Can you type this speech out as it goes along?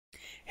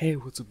Hey,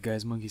 what's up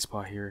guys, Monkey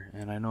Spot here,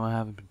 and I know I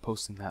haven't been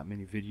posting that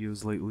many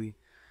videos lately,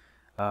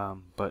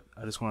 but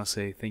I just want to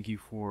say thank you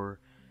for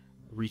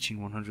reaching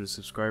 100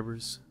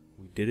 subscribers.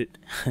 We did it.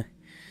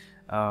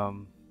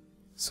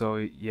 So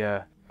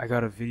yeah, I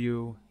got a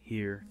video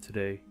here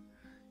today,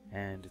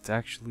 and it's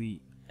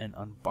actually an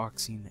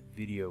unboxing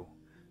video.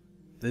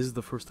 This is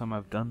the first time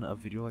I've done a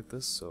video like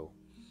this, so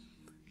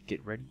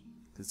get ready,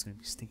 because it's going to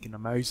be stinking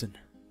amazing.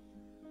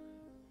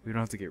 We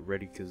don't have to get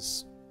ready,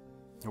 because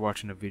you're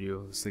watching a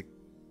video. It's like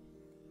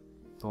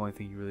the only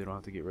thing you really don't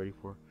have to get ready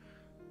for.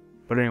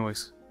 But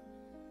anyways,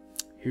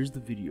 here's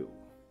the video.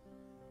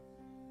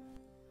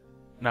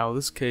 Now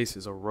this case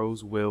is a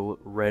Rosewill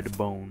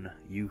Redbone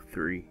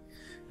U3,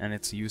 and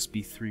it's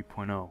USB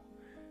 3.0.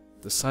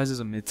 The size is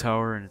a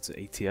mid-tower and it's an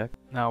ATX.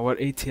 Now what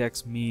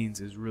ATX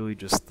means is really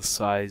just the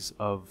size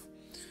of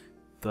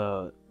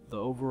the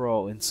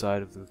overall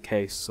inside of the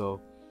case.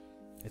 So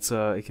it's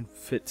it can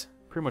fit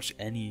pretty much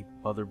any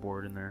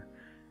motherboard in there,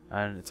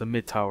 and it's a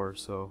mid-tower,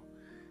 so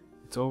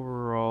it's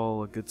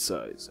overall a good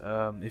size.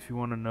 If you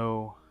want to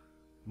know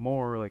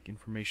more like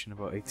information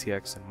about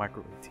ATX and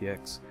micro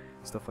ATX,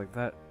 stuff like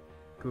that,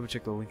 go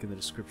check the link in the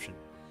description.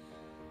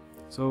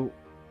 So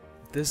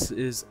this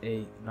is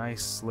a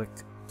nice slick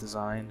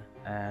design,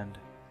 and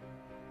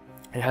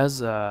it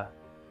has a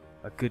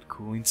good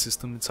cooling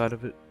system inside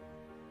of it,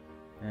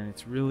 and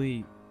it's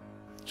really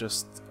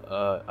just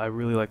I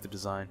really like the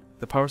design.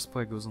 The power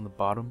supply goes on the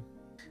bottom,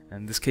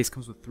 and this case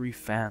comes with 3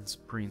 fans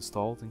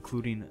pre-installed,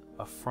 including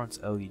a front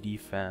LED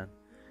fan.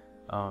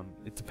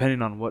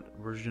 Depending on what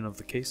version of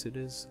the case it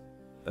is,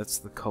 that's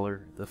the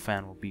color the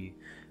fan will be.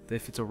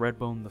 If it's a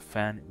Redbone, the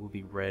fan will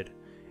be red,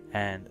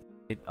 and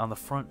on the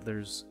front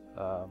there's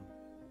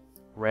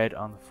red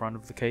on the front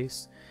of the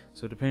case.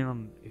 So depending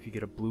on if you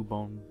get a blue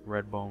bone,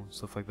 red bone,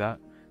 stuff like that,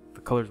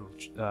 the colors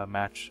will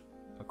match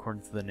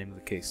according to the name of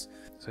the case.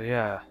 So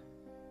yeah,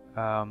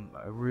 I'm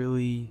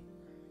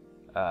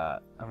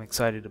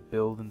excited to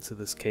build into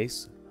this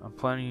case. I'm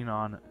planning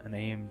on an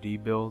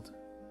AMD build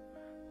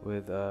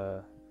with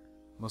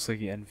most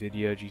likely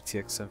NVIDIA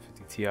GTX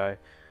 750 Ti.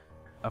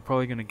 I'm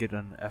probably gonna get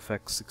an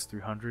FX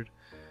 6300.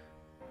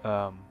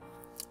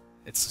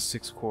 It's a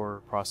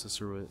 6-core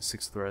processor with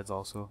 6 threads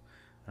also,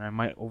 and I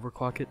might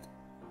overclock it,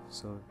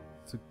 so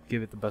to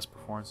give it the best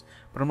performance.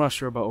 But I'm not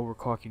sure about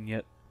overclocking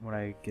yet when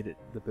I get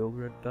the build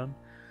done.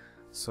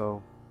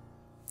 So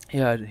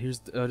yeah, I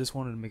just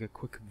wanted to make a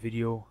quick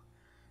video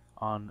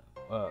on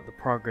the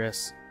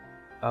progress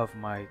of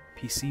my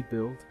PC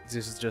build.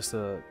 This is just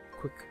a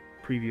quick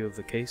preview of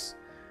the case,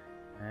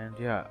 and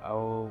yeah,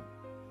 I'll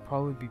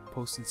probably be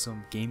posting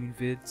some gaming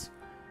vids.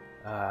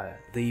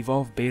 The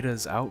Evolve beta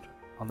is out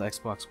on the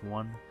Xbox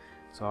One,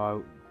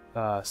 so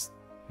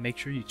make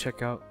sure you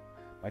check out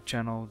my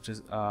channel.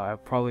 I'm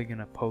probably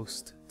gonna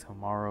post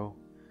tomorrow,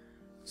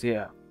 so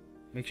yeah,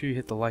 make sure you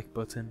hit the like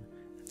button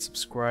and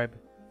subscribe,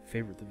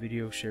 favorite the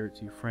video, share it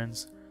to your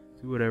friends,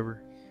 do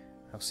whatever.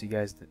 I'll see you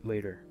guys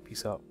later.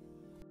 Peace out.